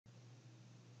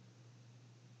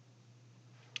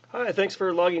Hi, thanks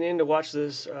for logging in to watch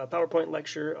this PowerPoint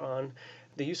lecture on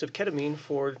the use of ketamine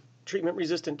for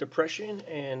treatment-resistant depression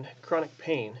and chronic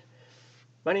pain.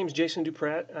 My name is Jason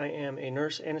Duprat. I am a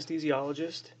nurse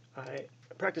anesthesiologist. I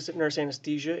practice at nurse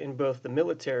anesthesia in both the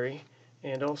military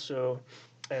and also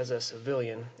as a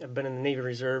civilian. I've been in the Navy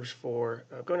Reserves for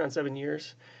going on 7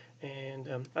 years,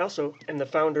 and I also am the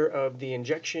founder of the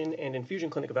Injection and Infusion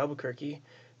Clinic of Albuquerque,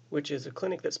 which is a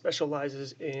clinic that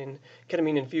specializes in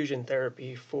ketamine infusion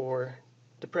therapy for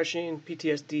depression,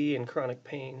 PTSD, and chronic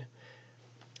pain.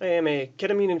 I am a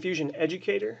ketamine infusion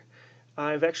educator.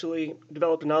 I've actually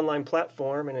developed an online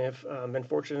platform and have been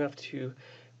fortunate enough to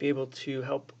be able to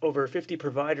help over 50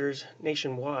 providers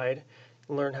nationwide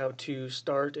learn how to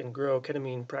start and grow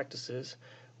ketamine practices.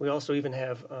 We also even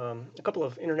have a couple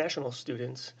of international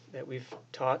students that we've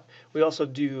taught. We also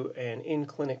do an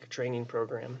in-clinic training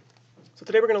program. So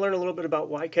today we're going to learn a little bit about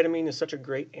why ketamine is such a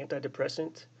great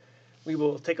antidepressant. We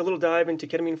will take a little dive into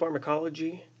ketamine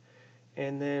pharmacology,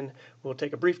 and then we'll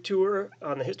take a brief tour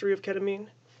on the history of ketamine,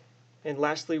 and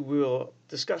lastly we'll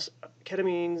discuss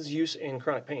ketamine's use in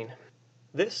chronic pain.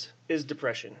 This is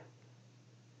depression.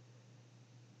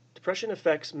 Depression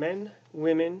affects men,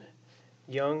 women,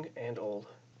 young, and old.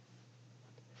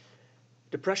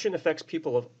 Depression affects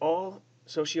people of all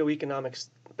socioeconomic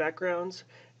backgrounds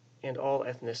and all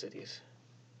ethnicities.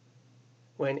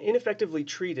 When ineffectively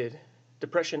treated,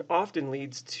 depression often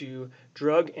leads to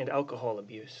drug and alcohol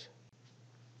abuse.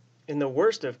 In the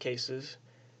worst of cases,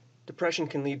 depression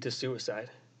can lead to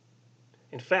suicide.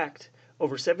 In fact,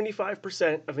 over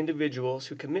 75% of individuals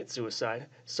who commit suicide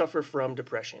suffer from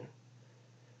depression.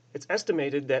 It's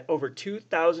estimated that over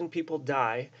 2,000 people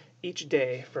die each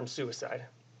day from suicide.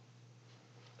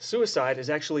 Suicide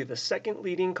is actually the second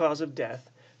leading cause of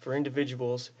death for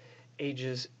individuals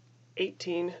ages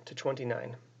 18 to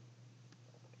 29.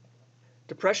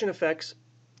 Depression affects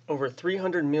over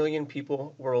 300 million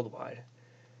people worldwide.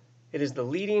 It is the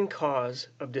leading cause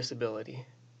of disability.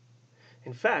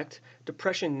 In fact,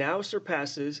 depression now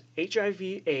surpasses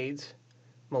HIV/AIDS,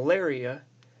 malaria,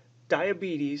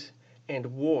 diabetes, and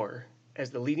war as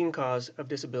the leading cause of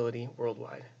disability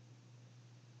worldwide.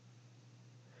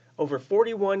 Over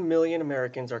 41 million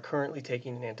Americans are currently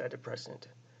taking an antidepressant.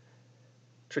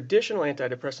 Traditional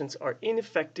antidepressants are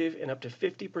ineffective in up to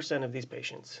 50% of these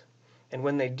patients. And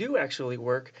when they do actually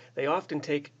work, they often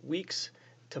take weeks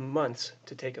to months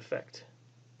to take effect.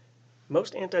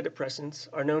 Most antidepressants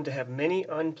are known to have many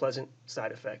unpleasant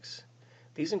side effects.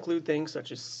 These include things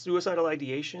such as suicidal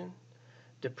ideation,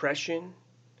 depression,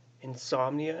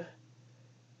 insomnia,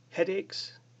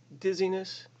 headaches,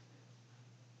 dizziness,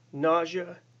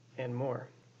 nausea, and more.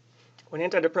 When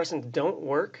antidepressants don't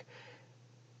work,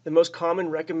 the most common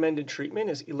recommended treatment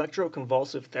is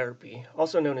electroconvulsive therapy,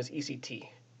 also known as ECT.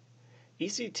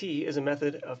 ECT is a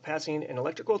method of passing an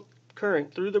electrical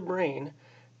current through the brain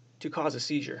to cause a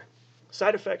seizure.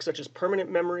 Side effects such as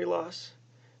permanent memory loss,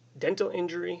 dental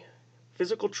injury,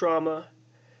 physical trauma,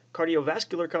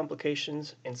 cardiovascular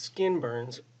complications, and skin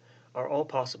burns are all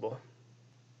possible.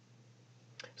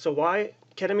 So why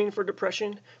ketamine for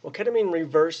depression? Well, ketamine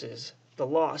reverses the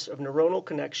loss of neuronal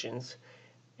connections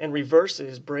and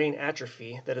reverses brain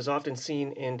atrophy that is often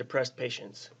seen in depressed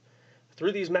patients.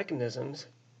 Through these mechanisms,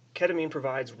 ketamine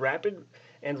provides rapid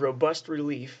and robust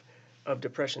relief of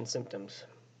depression symptoms.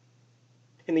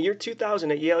 In the year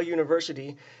 2000 at Yale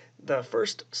University, the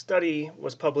first study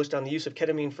was published on the use of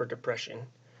ketamine for depression.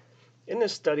 In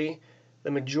this study, the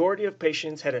majority of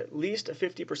patients had at least a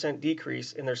 50%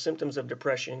 decrease in their symptoms of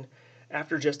depression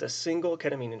after just a single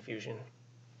ketamine infusion.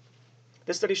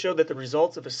 This study showed that the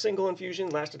results of a single infusion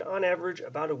lasted on average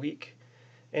about a week,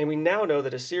 and we now know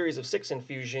that a series of 6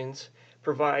 infusions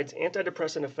provides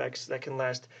antidepressant effects that can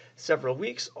last several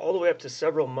weeks all the way up to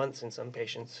several months in some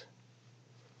patients.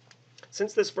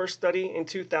 Since this first study in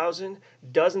 2000,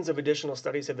 dozens of additional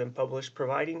studies have been published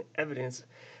providing evidence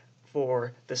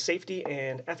for the safety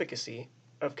and efficacy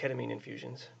of ketamine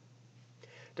infusions.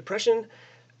 Depression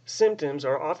symptoms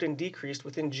are often decreased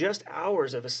within just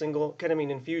hours of a single ketamine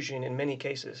infusion in many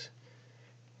cases.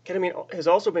 Ketamine has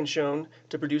also been shown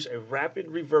to produce a rapid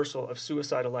reversal of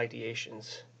suicidal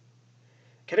ideations.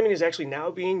 Ketamine is actually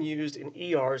now being used in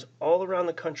ERs all around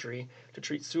the country to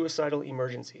treat suicidal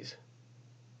emergencies.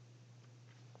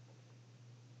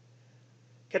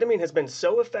 Ketamine has been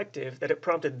so effective that it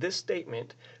prompted this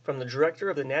statement from the director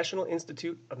of the National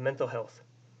Institute of Mental Health.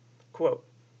 Quote,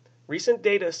 "Recent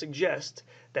data suggest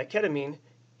that ketamine,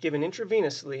 given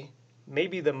intravenously, may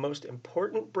be the most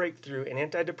important breakthrough in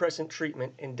antidepressant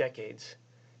treatment in decades."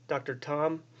 Dr.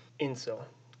 Tom Insel,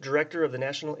 director of the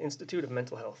National Institute of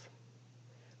Mental Health.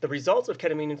 The results of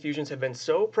ketamine infusions have been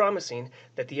so promising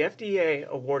that the FDA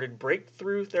awarded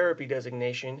breakthrough therapy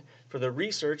designation for the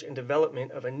research and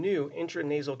development of a new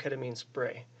intranasal ketamine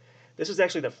spray. This is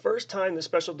actually the first time the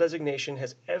special designation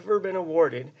has ever been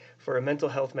awarded for a mental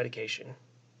health medication.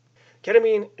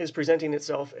 Ketamine is presenting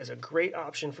itself as a great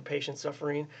option for patients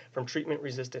suffering from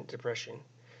treatment-resistant depression.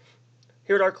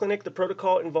 Here at our clinic, the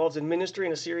protocol involves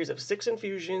administering a series of 6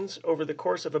 infusions over the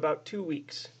course of about 2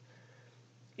 weeks.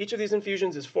 Each of these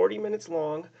infusions is 40 minutes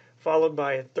long, followed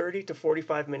by a 30 to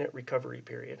 45-minute recovery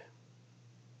period.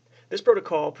 This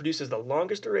protocol produces the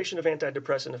longest duration of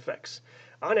antidepressant effects.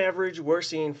 On average, we're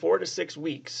seeing 4 to 6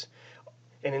 weeks,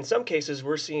 and in some cases,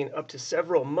 we're seeing up to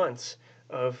several months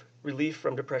of relief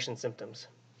from depression symptoms.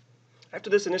 After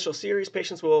this initial series,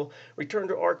 patients will return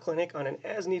to our clinic on an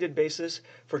as-needed basis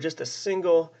for just a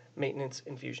single maintenance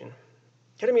infusion.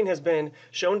 Ketamine has been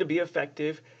shown to be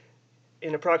effective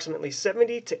in approximately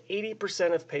 70 to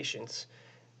 80% of patients,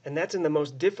 and that's in the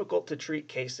most difficult to treat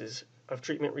cases of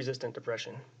treatment-resistant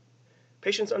depression.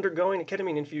 Patients undergoing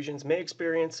ketamine infusions may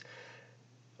experience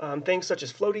things such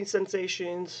as floating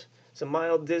sensations, some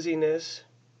mild dizziness.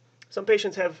 Some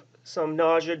patients have some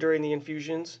nausea during the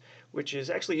infusions, which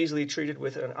is actually easily treated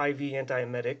with an IV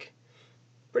antiemetic.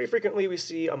 Pretty frequently we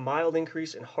see a mild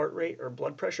increase in heart rate or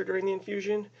blood pressure during the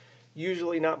infusion,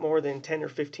 usually not more than 10 or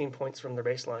 15 points from their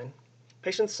baseline.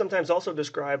 Patients sometimes also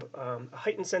describe a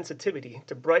heightened sensitivity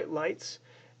to bright lights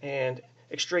and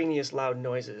extraneous loud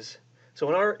noises. So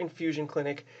in our infusion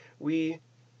clinic, we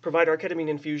provide our ketamine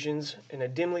infusions in a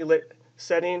dimly lit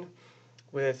setting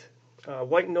with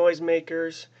white noise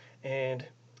makers and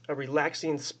a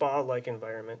relaxing spa-like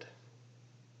environment.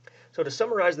 So to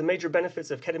summarize the major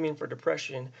benefits of ketamine for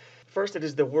depression, first, it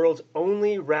is the world's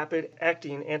only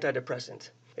rapid-acting antidepressant.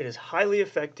 It is highly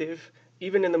effective,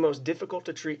 even in the most difficult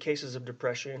to treat cases of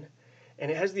depression, and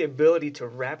it has the ability to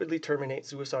rapidly terminate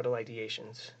suicidal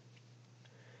ideations.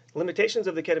 Limitations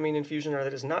of the ketamine infusion are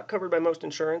that it is not covered by most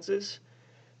insurances,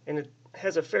 and it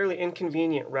has a fairly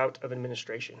inconvenient route of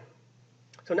administration.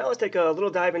 So now let's take a little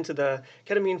dive into the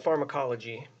ketamine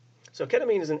pharmacology. So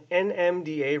ketamine is an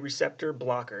NMDA receptor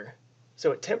blocker.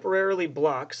 So it temporarily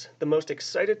blocks the most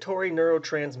excitatory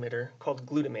neurotransmitter called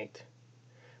glutamate.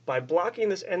 By blocking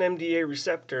this NMDA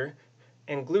receptor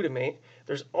and glutamate,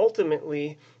 there's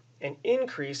ultimately an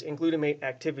increase in glutamate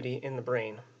activity in the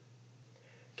brain.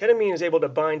 Ketamine is able to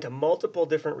bind to multiple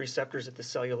different receptors at the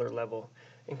cellular level,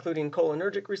 including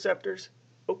cholinergic receptors,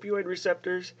 opioid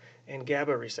receptors, and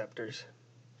GABA receptors.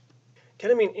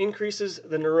 Ketamine increases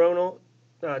the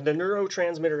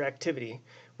neurotransmitter activity,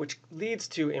 which leads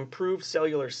to improved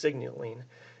cellular signaling.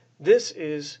 This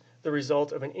is the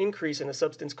result of an increase in a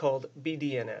substance called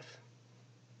BDNF.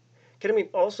 Ketamine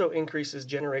also increases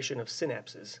generation of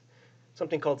synapses,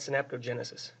 something called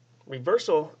synaptogenesis.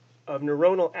 Reversal of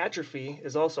neuronal atrophy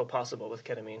is also possible with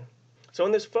ketamine. So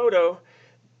in this photo,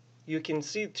 you can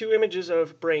see 2 images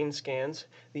of brain scans.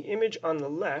 The image on the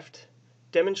left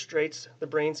demonstrates the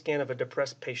brain scan of a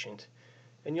depressed patient.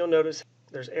 And you'll notice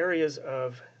there's areas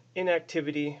of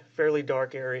inactivity, fairly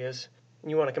dark areas. And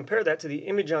you want to compare that to the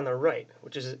image on the right,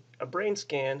 which is a brain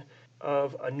scan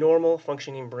of a normal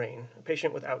functioning brain, a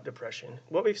patient without depression.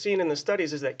 What we've seen in the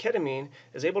studies is that ketamine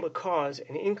is able to cause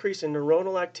an increase in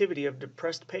neuronal activity of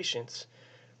depressed patients,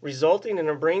 resulting in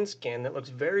a brain scan that looks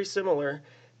very similar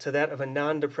to that of a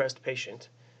non-depressed patient,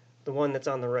 the one that's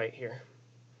on the right here.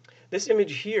 This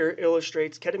image here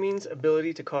illustrates ketamine's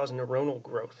ability to cause neuronal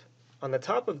growth. On the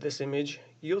top of this image,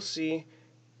 you'll see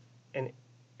an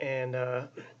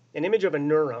image of a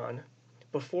neuron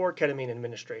before ketamine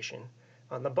administration.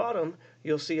 On the bottom,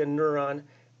 you'll see a neuron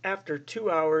after 2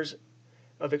 hours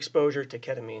of exposure to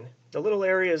ketamine. The little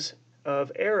areas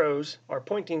of arrows are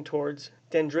pointing towards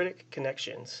dendritic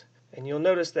connections. And you'll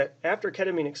notice that after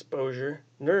ketamine exposure,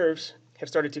 nerves have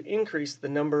started to increase the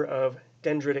number of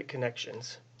dendritic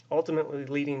connections, ultimately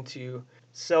leading to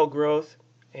cell growth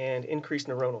and increased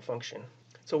neuronal function.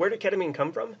 So where did ketamine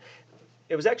come from?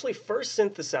 It was actually first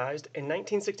synthesized in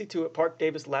 1962 at Parke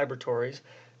Davis Laboratories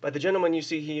by the gentleman you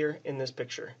see here in this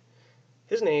picture.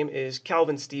 His name is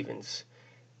Calvin Stevens.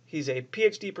 He's a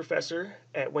PhD professor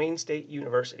at Wayne State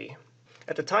University.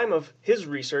 At the time of his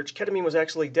research, ketamine was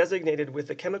actually designated with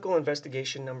the chemical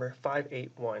investigation number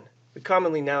 581. We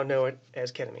commonly now know it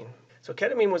as ketamine. So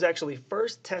ketamine was actually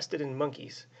first tested in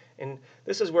monkeys, and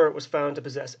this is where it was found to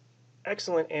possess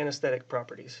excellent anesthetic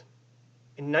properties.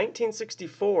 In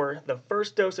 1964, the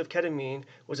first dose of ketamine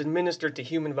was administered to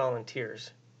human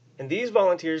volunteers. And these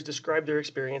volunteers described their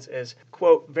experience as,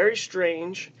 quote, very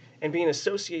strange and being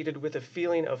associated with a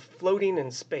feeling of floating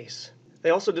in space.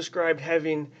 They also described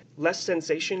having less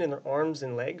sensation in their arms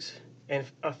and legs and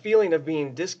a feeling of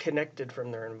being disconnected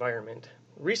from their environment.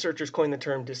 Researchers coined the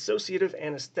term dissociative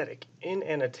anesthetic in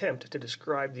an attempt to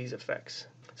describe these effects.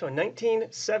 So in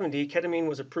 1970, ketamine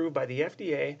was approved by the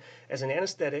FDA as an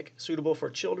anesthetic suitable for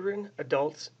children,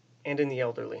 adults, and in the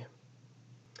elderly.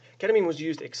 Ketamine was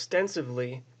used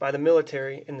extensively by the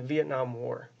military in the Vietnam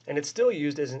War, and it's still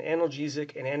used as an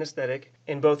analgesic and anesthetic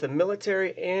in both the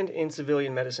military and in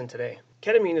civilian medicine today.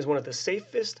 Ketamine is one of the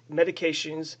safest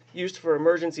medications used for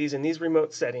emergencies in these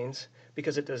remote settings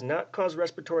because it does not cause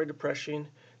respiratory depression,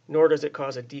 nor does it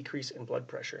cause a decrease in blood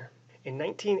pressure. In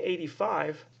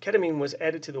 1985, ketamine was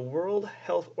added to the World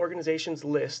Health Organization's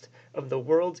list of the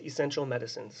world's essential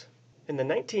medicines. In the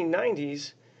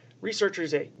 1990s,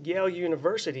 researchers at Yale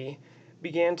University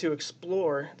began to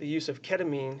explore the use of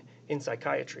ketamine in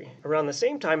psychiatry. Around the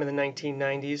same time in the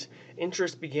 1990s,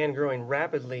 interest began growing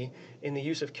rapidly in the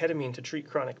use of ketamine to treat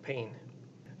chronic pain.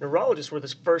 Neurologists were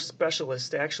the first specialists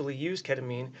to actually use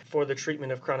ketamine for the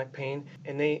treatment of chronic pain,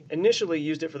 and they initially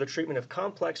used it for the treatment of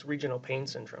complex regional pain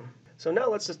syndrome. So now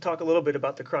let's just talk a little bit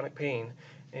about the chronic pain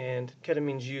and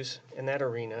ketamine's use in that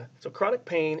arena. So chronic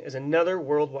pain is another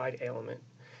worldwide ailment.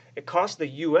 It costs the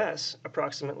U.S.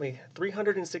 approximately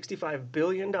 $365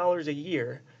 billion a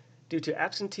year due to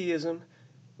absenteeism,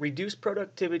 reduced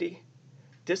productivity,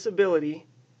 disability,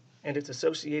 and its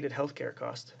associated healthcare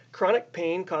costs. Chronic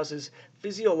pain causes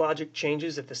physiologic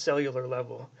changes at the cellular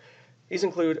level. These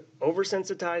include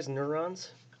oversensitized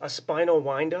neurons, a spinal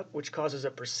windup, which causes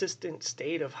a persistent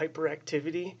state of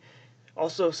hyperactivity,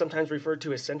 also sometimes referred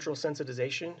to as central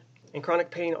sensitization, and chronic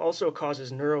pain also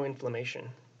causes neuroinflammation.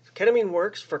 Ketamine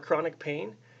works for chronic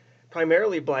pain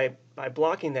primarily by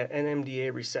blocking that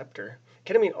NMDA receptor.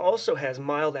 Ketamine also has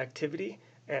mild activity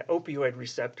at opioid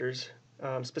receptors,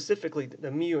 specifically the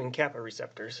mu and kappa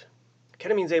receptors.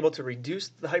 Ketamine is able to reduce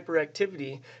the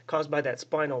hyperactivity caused by that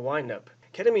spinal windup.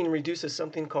 Ketamine reduces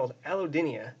something called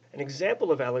allodynia. An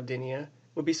example of allodynia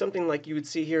would be something like you would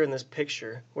see here in this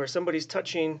picture, where somebody's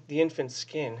touching the infant's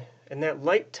skin, and that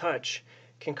light touch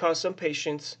can cause some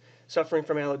patients suffering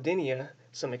from allodynia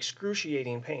some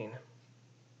excruciating pain.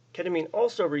 Ketamine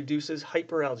also reduces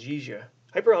hyperalgesia.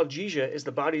 Hyperalgesia is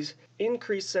the body's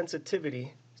increased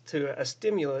sensitivity to a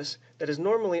stimulus that is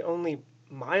normally only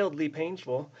mildly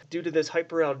painful. Due to this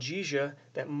hyperalgesia,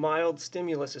 that mild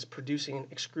stimulus is producing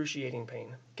excruciating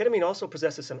pain. Ketamine also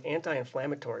possesses some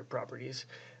anti-inflammatory properties.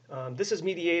 This is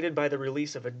mediated by the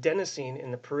release of adenosine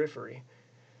in the periphery.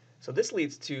 So this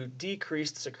leads to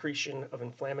decreased secretion of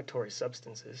inflammatory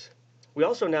substances. We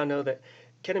also now know that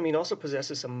ketamine also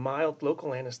possesses some mild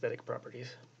local anesthetic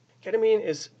properties. Ketamine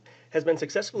has been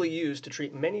successfully used to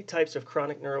treat many types of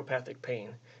chronic neuropathic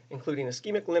pain, including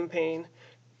ischemic limb pain,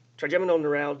 trigeminal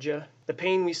neuralgia, the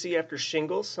pain we see after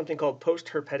shingles, something called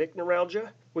post-herpetic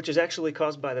neuralgia, which is actually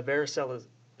caused by the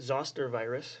varicella-zoster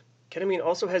virus. Ketamine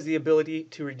also has the ability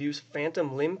to reduce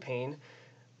phantom limb pain,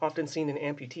 often seen in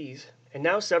amputees. And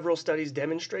now several studies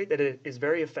demonstrate that it is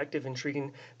very effective in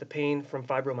treating the pain from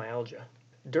fibromyalgia.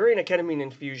 During a ketamine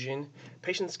infusion,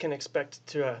 patients can expect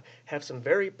to have some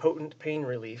very potent pain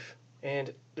relief.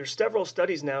 And there's several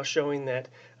studies now showing that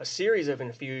a series of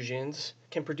infusions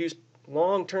can produce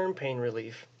long-term pain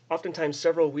relief, oftentimes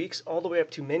several weeks, all the way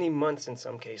up to many months in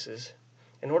some cases.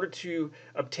 In order to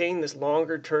obtain this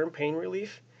longer-term pain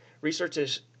relief, research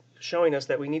is showing us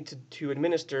that we need to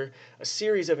administer a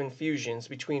series of infusions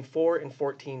between 4 and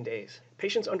 14 days.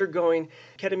 Patients undergoing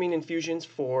ketamine infusions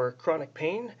for chronic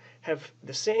pain have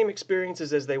the same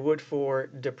experiences as they would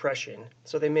for depression.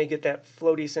 So they may get that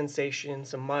floaty sensation,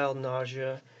 some mild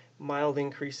nausea, mild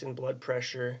increase in blood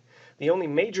pressure. The only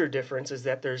major difference is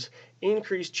that there's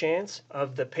increased chance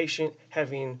of the patient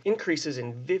having increases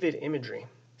in vivid imagery.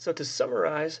 So to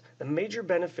summarize, the major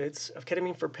benefits of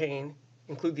ketamine for pain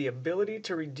include the ability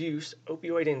to reduce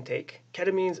opioid intake,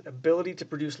 ketamine's ability to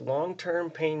produce long-term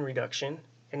pain reduction,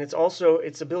 and it's also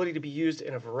its ability to be used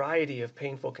in a variety of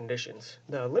painful conditions.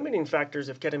 The limiting factors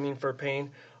of ketamine for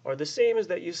pain are the same as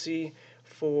that you see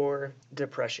for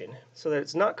depression, so that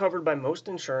it's not covered by most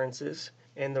insurances,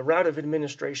 and the route of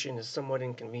administration is somewhat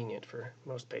inconvenient for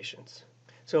most patients.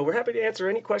 So we're happy to answer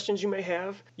any questions you may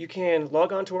have. You can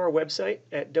log on to our website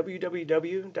at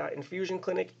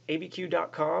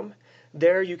www.infusionclinicabq.com.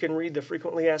 There you can read the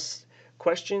frequently asked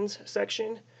questions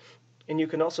section, and you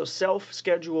can also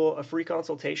self-schedule a free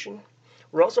consultation.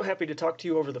 We're also happy to talk to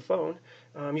you over the phone.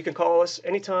 You can call us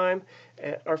anytime.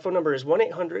 Our phone number is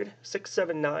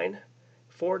 1-800-679-4951.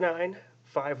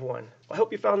 I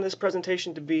hope you found this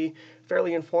presentation to be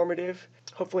fairly informative.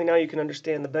 Hopefully now you can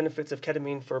understand the benefits of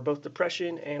ketamine for both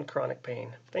depression and chronic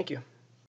pain. Thank you.